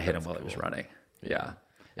hit him while he was running. Yeah.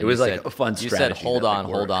 It was like a fun strategy. You said, hold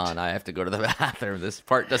on. I have to go to the bathroom. This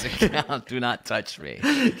part doesn't count. Do not touch me.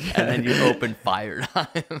 And then you opened fire on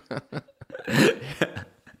him.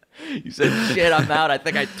 You said, shit, I'm out. I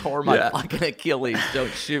think I tore my fucking Achilles.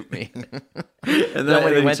 Don't shoot me. And then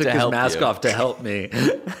when he took his mask off to help me,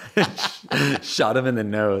 shot him in the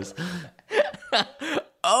nose.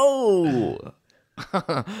 Oh!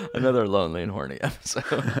 Another lonely and horny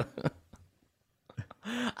episode.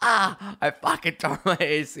 I fucking tore my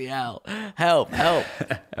ACL. Help.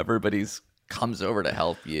 Everybody's comes over to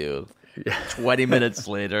help you. 20 minutes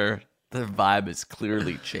later, the vibe is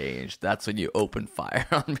clearly changed. That's when you open fire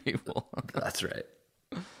on people. That's right.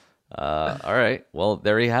 All right. Well,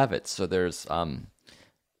 there you have it. So there's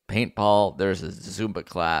paintball, there's a Zumba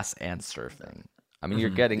class, and surfing. I mean, you're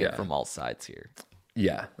getting it from all sides here.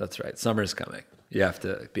 Yeah, that's right. Summer's coming. You have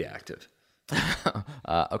to be active.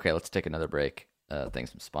 Okay, let's take another break.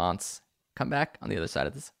 Thanks, response. Come back on the other side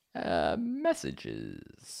of this.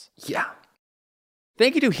 Messages. Yeah.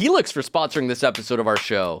 Thank you to Helix for sponsoring this episode of our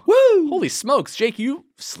show. Woo! Holy smokes, Jake, you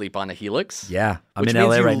sleep on a Helix. Yeah, I'm which in LA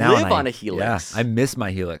means right you now. live on a Helix. Yeah, I miss my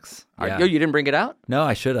Helix. Yo, you didn't bring it out? No,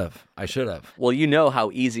 I should have. Well, you know how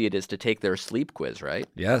easy it is to take their sleep quiz, right?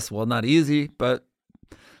 Yes. Well, not easy, but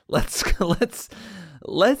let's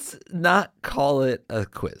not call it a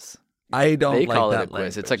quiz. I don't They like call that it a quiz.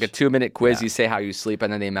 language. It's like a 2-minute quiz. You say how you sleep,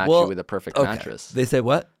 and then they match you with a perfect mattress. They say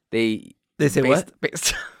what? They say what?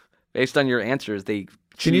 Based on your answers, they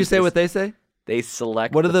Can you say what they say? They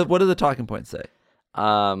select. What do the talking points say?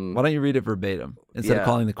 Why Um, don't you read it verbatim instead of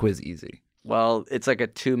calling the quiz easy? well, it's like a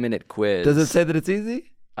 2-minute quiz. Does it say that it's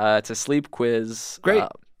easy? It's a sleep quiz. Great.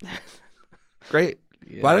 Great.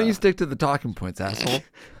 Why don't yeah. you stick to the talking points, asshole?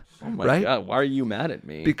 Oh my right? God, why are you mad at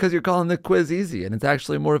me? Because you're calling the quiz easy, and it's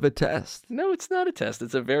actually more of a test. No, it's not a test.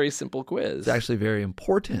 It's a very simple quiz. It's actually very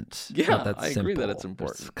important. Yeah, Not that I agree that simple. it's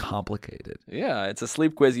important. It's complicated. Yeah, it's a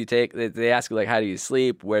sleep quiz you take. They ask you like, how do you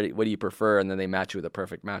sleep? What do you prefer? And then they match you with a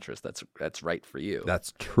perfect mattress that's right for you.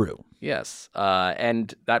 That's true. Yes,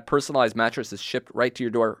 and that personalized mattress is shipped right to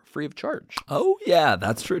your door free of charge. Oh, yeah,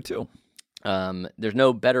 that's true too. There's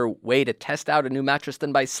no better way to test out a new mattress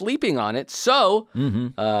than by sleeping on it. So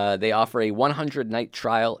they offer a 100-night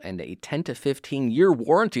trial and a 10 to 15-year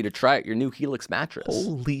warranty to try out your new Helix mattress.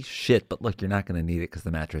 Holy shit. But look, you're not going to need it because the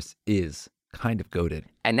mattress is kind of goated.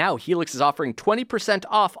 And now Helix is offering 20%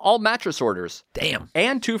 off all mattress orders. Damn.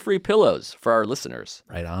 And 2 free pillows for our listeners.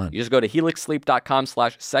 Right on. You just go to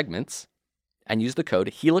helixsleep.com/segments and use the code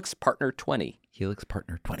HelixPartner20.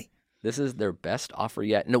 HelixPartner20. This is their best offer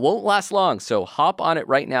yet, and it won't last long, so hop on it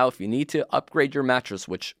right now if you need to upgrade your mattress,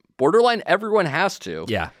 which borderline everyone has to.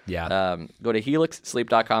 Yeah. Go to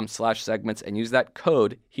helixsleep.com/segments and use that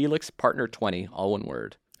code HelixPartner20, all one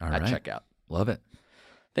word, at checkout. Love it.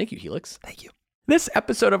 Thank you, Helix. Thank you. This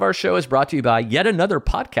episode of our show is brought to you by yet another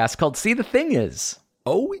podcast called See the Thing Is.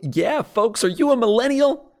 Oh, yeah, folks. Are you a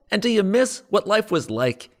millennial? And do you miss what life was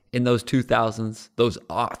like in those 2000s, those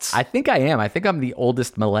aughts? I think I am. I think I'm the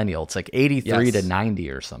oldest millennial. It's like 83 Yes. to 90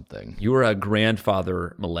 or something. You were a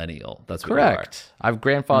grandfather millennial. That's what Correct. I've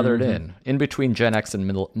grandfathered in between Gen X and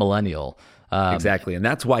millennial. Exactly. And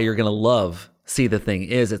that's why you're going to love See the Thing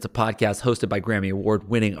Is. It's a podcast hosted by Grammy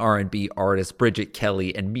Award-winning R&B artist Bridget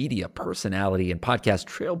Kelly and media personality and podcast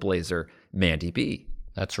trailblazer Mandy B.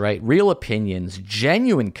 That's right. Real opinions,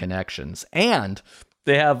 genuine connections, and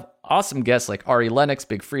they have awesome guests like Ari Lennox,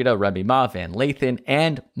 Big Frida, Remy Ma, Van Lathan,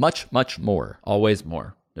 and much, much more. Always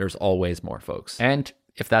more. There's always more, folks. And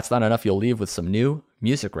if that's not enough, you'll leave with some new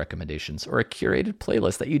music recommendations or a curated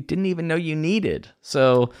playlist that you didn't even know you needed.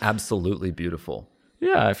 So, absolutely beautiful.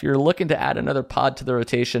 yeah, if you're looking to add another pod to the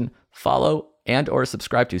rotation, follow and or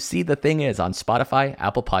subscribe to See the Thing Is on Spotify,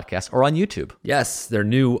 Apple Podcasts, or on YouTube. Yes, their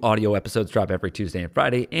new audio episodes drop every Tuesday and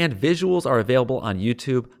Friday, and visuals are available on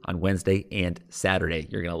YouTube on Wednesday and Saturday.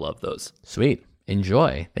 You're going to love those. Sweet.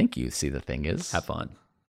 Enjoy. Thank you, See the Thing Is. Have fun.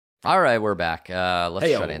 All right, we're back.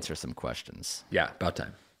 Let's try to answer some questions. Yeah, about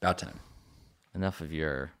time. About time. Enough of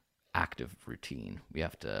your active routine. We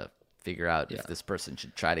have to figure out if this person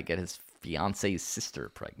should try to get his fiance's sister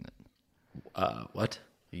pregnant. What?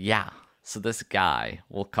 Yeah. So this guy,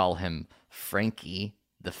 we'll call him Frankie,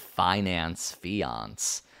 the finance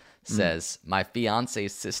fiance, says, my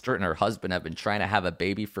fiance's sister and her husband have been trying to have a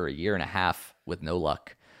baby for a year and a half with no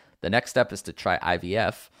luck. The next step is to try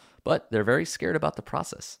IVF, but they're very scared about the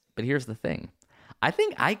process. But here's the thing. I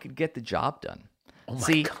think I could get the job done. Oh my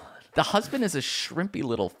See, God. The husband is a shrimpy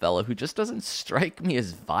little fellow who just doesn't strike me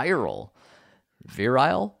as virile.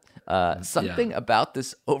 Virile? Something about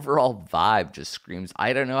this overall vibe just screams,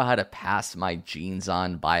 I don't know how to pass my genes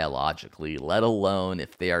on biologically, let alone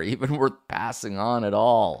if they are even worth passing on at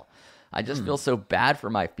all. I just feel so bad for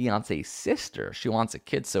my fiance's sister. She wants a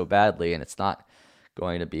kid so badly, and it's not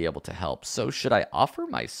going to be able to help. So should I offer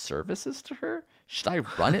my services to her? Should I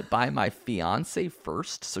run it by my fiance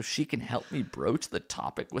first so she can help me broach the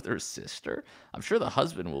topic with her sister? I'm sure the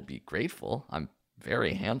husband will be grateful. I'm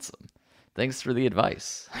very handsome. Thanks for the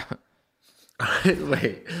advice.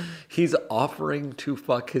 Wait, he's offering to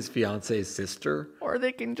fuck his fiance's sister? Or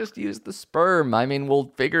they can just use the sperm. I mean,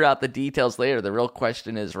 we'll figure out the details later. The real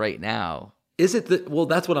question is right now. Is it well,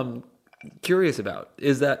 that's what I'm curious about.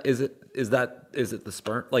 Is it the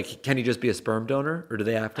sperm? Like, can he just be a sperm donor, or do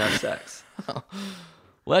they have to have sex?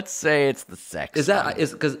 Let's say it's the sex. If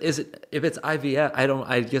it's IVF,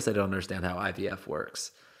 I guess I don't understand how IVF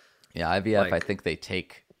works. Yeah, IVF, I think they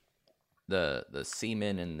take the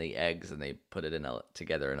semen and the eggs and they put it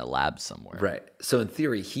together in a lab somewhere. Right. So in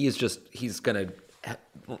theory, he's going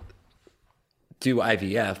to do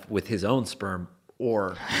IVF with his own sperm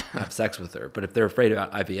or have sex with her. But if they're afraid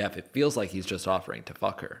about IVF, it feels like he's just offering to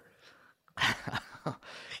fuck her.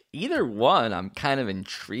 Either one, I'm kind of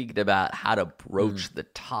intrigued about how to broach the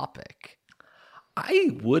topic.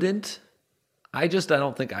 I wouldn't. I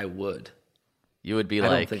don't think I would. You would be I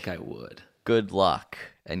like, don't think I would. Good luck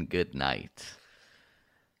and good night.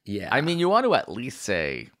 Yeah. I mean, you want to at least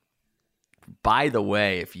say, by the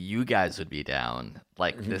way, if you guys would be down,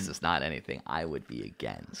 like, this is not anything I would be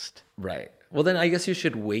against. Right. Well, then I guess you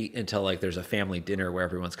should wait until, like, there's a family dinner where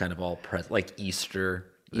everyone's kind of all present, like Easter.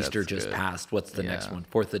 Easter just passed. What's the next one?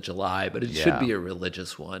 4th of July, but it should be a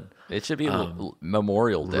religious one. It should be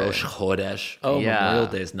Memorial Day. Rosh Chodesh. Oh, Memorial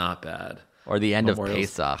Day is not bad. Or the end of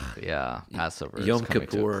Pesach. Yeah, Passover Yom is coming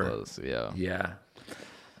Kippur. to a close. Yeah. Yeah.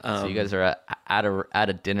 So you guys are at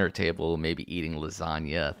a dinner table, maybe eating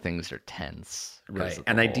lasagna. Things are tense. Right.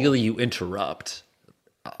 And ideally you interrupt.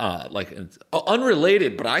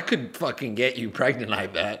 Unrelated, but I could fucking get you pregnant, I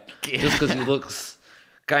bet. Just because he looks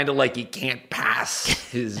kind of like he can't pass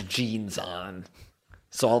his genes on.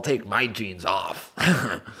 So I'll take my genes off. Pass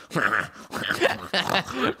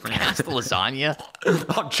the lasagna?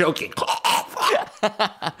 I'm joking.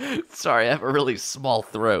 Sorry, I have a really small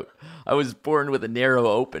throat. I was born with a narrow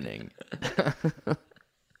opening.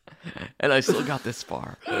 And I still got this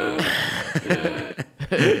far. It's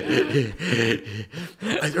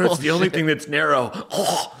the only thing that's narrow.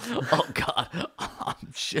 Oh, God.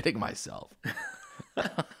 I'm shitting myself.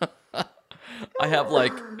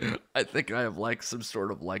 I think I have some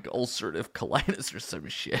sort of ulcerative colitis or some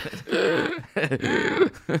shit.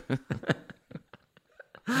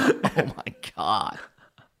 Oh my God.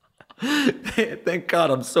 Thank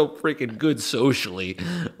God I'm so freaking good socially.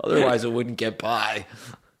 Otherwise, I wouldn't get by.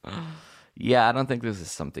 Yeah, I don't think this is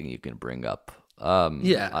something you can bring up.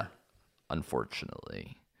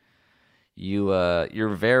 Unfortunately. You're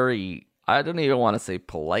very, I don't even want to say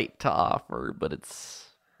polite to offer, but it's,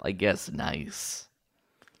 I guess, nice.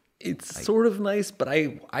 It's sort of nice, but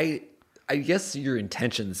I guess your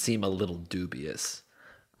intentions seem a little dubious.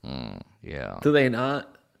 Yeah. Do they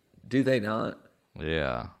not?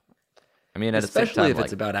 Yeah. I mean, at especially the same time, if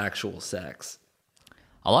it's about actual sex.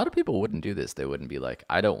 A lot of people wouldn't do this. They wouldn't be like,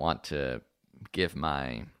 I don't want to give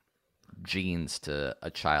my genes to a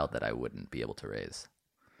child that I wouldn't be able to raise.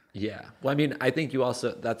 Yeah. Well, I mean, I think you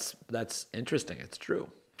also, that's interesting. It's true.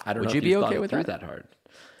 I don't know if you be okay with that hard.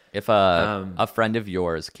 If a friend of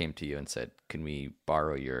yours came to you and said, can we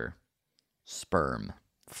borrow your sperm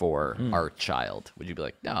for our child? Would you be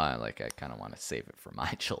like, no, I kind of want to save it for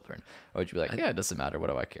my children? Or would you be like, yeah, it doesn't matter. What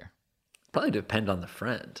do I care? Probably depend on the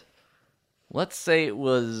friend. Let's say it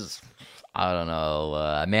was, I don't know,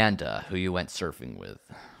 Amanda, who you went surfing with.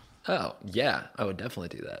 Oh, yeah. I would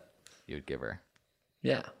definitely do that. you would give her.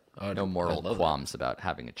 Yeah. No moral qualms about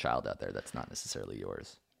having a child out there that's not necessarily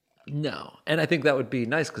yours. No. And I think that would be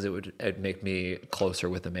nice because it'd make me closer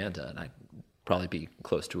with Amanda, and I'd probably be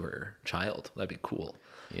close to her child. That'd be cool.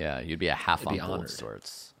 Yeah, you'd be a half uncle of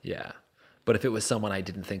sorts. Yeah. But if it was someone I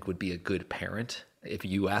didn't think would be a good parent, if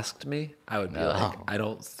you asked me, I would be like, I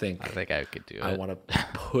think I could do it. I want to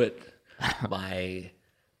put my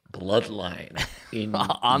bloodline in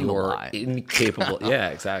On the your line. incapable. Yeah,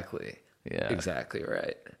 exactly. Yeah. Exactly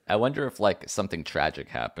right. I wonder if like something tragic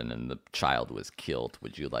happened and the child was killed.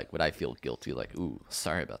 Would I feel guilty? Like, ooh,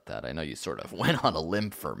 sorry about that. I know you sort of went on a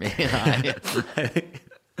limb for me. I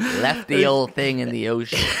left the old thing in the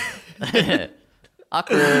ocean.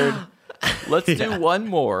 Awkward. Let's do one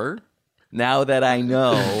more now that I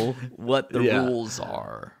know what the rules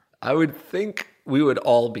are. I would think we would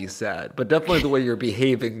all be sad, but definitely the way you're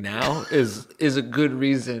behaving now is a good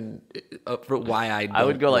reason for why I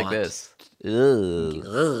would go like this. Ugh.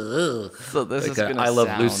 So this is gonna I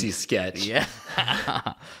Love Lucy sketch. Yeah.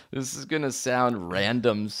 This is gonna sound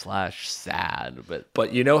random / sad,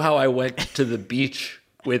 but you know how I went to the beach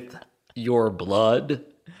with your blood,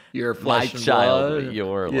 your flesh my and child, blood?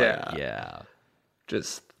 your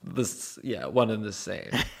Just this, one and the same.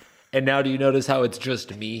 And now, do you notice how it's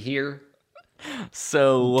just me here?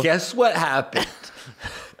 So guess what happened?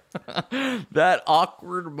 That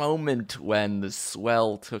awkward moment when the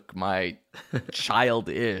swell took my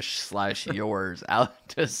childish / yours out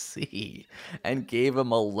to sea and gave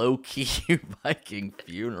him a low-key Viking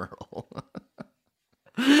funeral.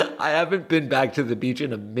 I haven't been back to the beach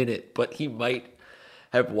in a minute, but he might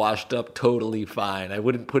have washed up totally fine. I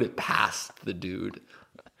wouldn't put it past the dude.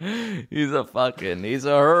 He's a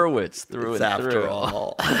Hurwitz through and after through.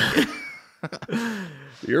 all.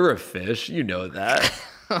 You're a fish, you know that.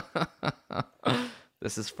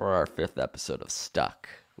 This is for our 5th episode of Stuck,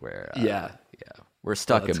 where we're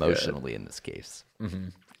stuck emotionally in this case. Mm-hmm.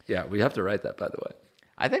 Yeah, we have to write that, by the way.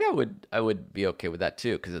 I think I would be okay with that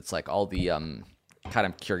too, because it's like all the kind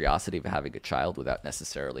of curiosity of having a child without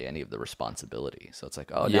necessarily any of the responsibility. So it's like,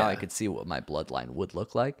 now I could see what my bloodline would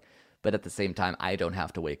look like. But at the same time, I don't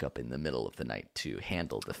have to wake up in the middle of the night to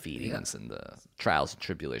handle the feedings and the trials and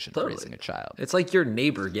tribulations of raising a child. It's like your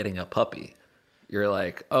neighbor getting a puppy. You're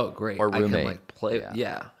like, oh, great. Or roommate. I can like play.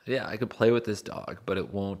 Yeah, I could play with this dog, but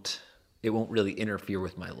it won't really interfere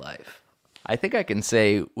with my life. I think I can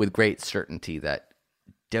say with great certainty that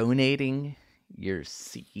donating your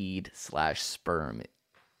seed / sperm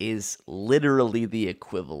is literally the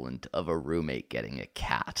equivalent of a roommate getting a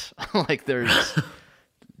cat. Like there's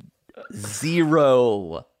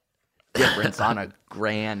zero difference on a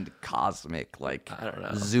grand cosmic, like, I don't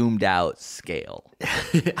know, zoomed out scale.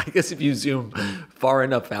 I guess if you zoom far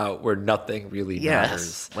enough out where nothing really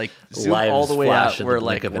matters, like zoom all the way out, we're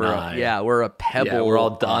a pebble we're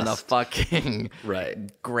all dust on a fucking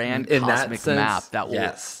grand in cosmic that sense, map that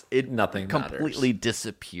will nothing completely matters.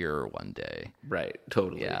 disappear one day. Right,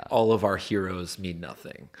 totally. Yeah. All of our heroes mean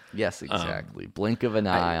nothing. Yes, exactly. Blink of an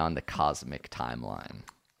eye on the cosmic timeline.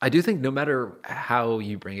 I do think no matter how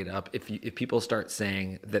you bring it up, if people start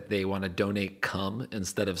saying that they want to donate cum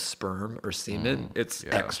instead of sperm or semen, it's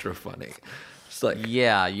extra funny. It's like, you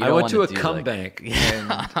I went to a cum bank,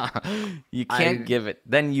 and you can't give it.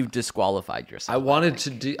 Then you've disqualified yourself. I wanted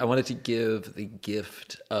to give the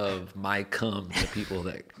gift of my cum to people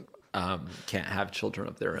that can't have children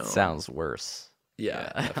of their own. Sounds worse.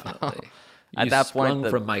 Yeah, definitely. At that point,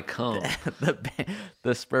 from my cum,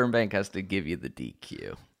 the sperm bank has to give you the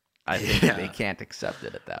DQ. I think they can't accept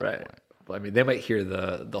it at that point. Well, I mean, they might hear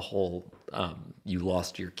the whole "you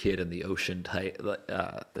lost your kid in the ocean"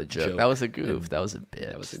 the joke. That was a goof. That was a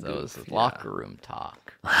bit. That was locker room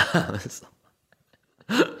talk.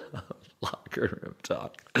 Locker room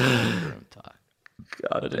talk. God,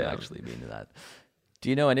 I didn't actually mean that.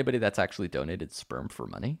 Do you know anybody that's actually donated sperm for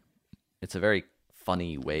money? It's a very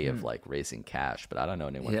funny way of like raising cash, but I don't know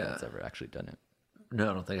anyone that's ever actually done it. No,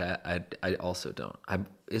 I don't think I also don't.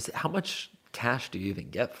 How much cash do you even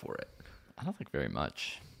get for it? I don't think very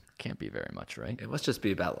much. Can't be very much, right? It must just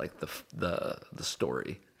be about like the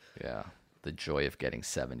story. Yeah, the joy of getting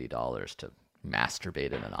 $70 to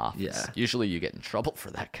masturbate in an office. Yeah. Usually you get in trouble for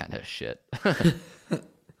that kind of shit.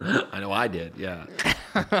 I know I did. Yeah.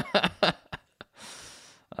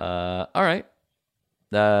 All right.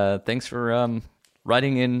 Thanks for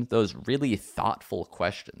writing in those really thoughtful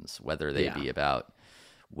questions, whether they be about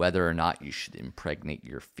whether or not you should impregnate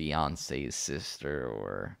your fiance's sister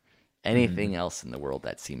or anything else in the world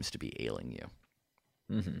that seems to be ailing you.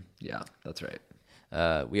 Yeah, that's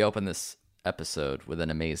right. We open this episode with an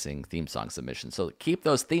amazing theme song submission. So keep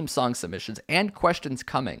those theme song submissions and questions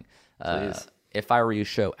coming. Please. If I Were You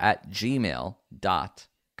Show at gmail.com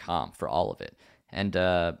for all of it. And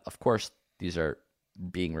of course, these are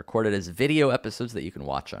being recorded as video episodes that you can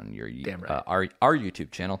watch on your our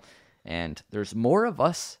YouTube channel. And there's more of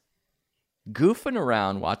us goofing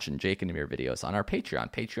around watching Jake and Amir videos on our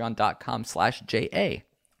Patreon, patreon.com/JA.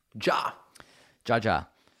 Ja.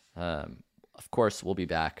 Of course, we'll be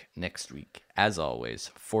back next week, as always,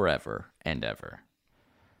 forever and ever.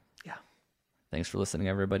 Yeah. Thanks for listening,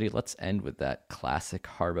 everybody. Let's end with that classic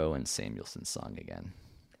Harbo and Samuelson song again.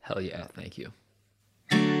 Hell yeah, thank you.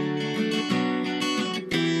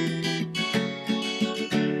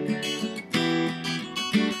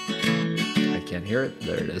 I can't hear it.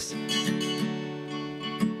 There it is.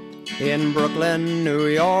 In Brooklyn, New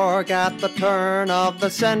York, at the turn of the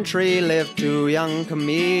century, lived two young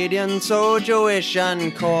comedians so Jewish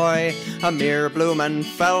and coy. Amir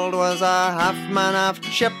Blumenfeld was a half-man,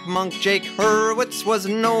 half-chipmunk. Jake Hurwitz was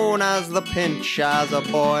known as the Pinch as a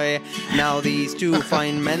boy. Now these two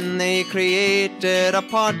fine men, they created a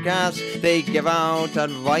podcast. They give out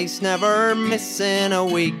advice, never missing a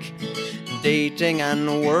week. Dating and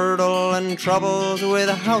Wordle and troubles with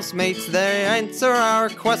housemates, they answer our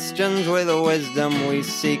questions with the wisdom we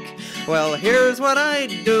seek. Well, here's what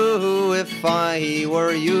I'd do if I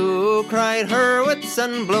were you, cried Hurwitz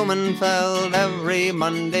and Blumenfeld every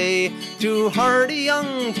Monday. Two hardy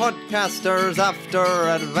young podcasters after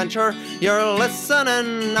adventure, you're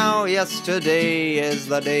listening now, yes, today is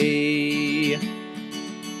the day.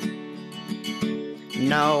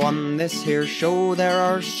 Now on this here show there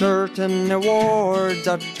are certain awards,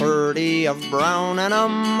 a 30 of brown and a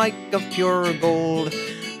mic of pure gold.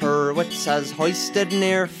 Hurwitz has hoisted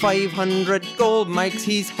near 500 gold mics.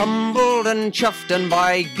 He's humbled and chuffed, and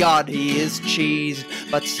by God he is cheesed.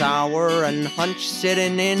 But sour and hunched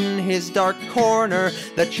sitting in his dark corner,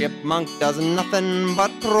 the chipmunk does nothing but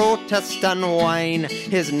protest and whine.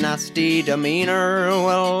 His nasty demeanor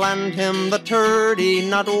will land him the 30,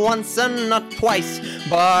 not once and not twice,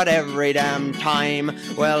 but every damn time.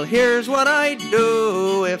 Well, here's what I'd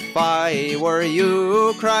do if I were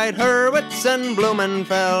you, cried Hurwitz and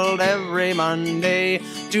Blumenfeld every Monday.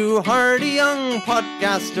 Two hardy young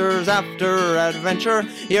podcasters after adventure,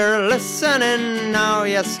 you're listening now,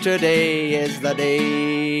 yes, today is the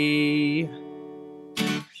day.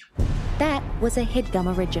 That was a HeadGum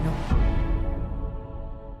original.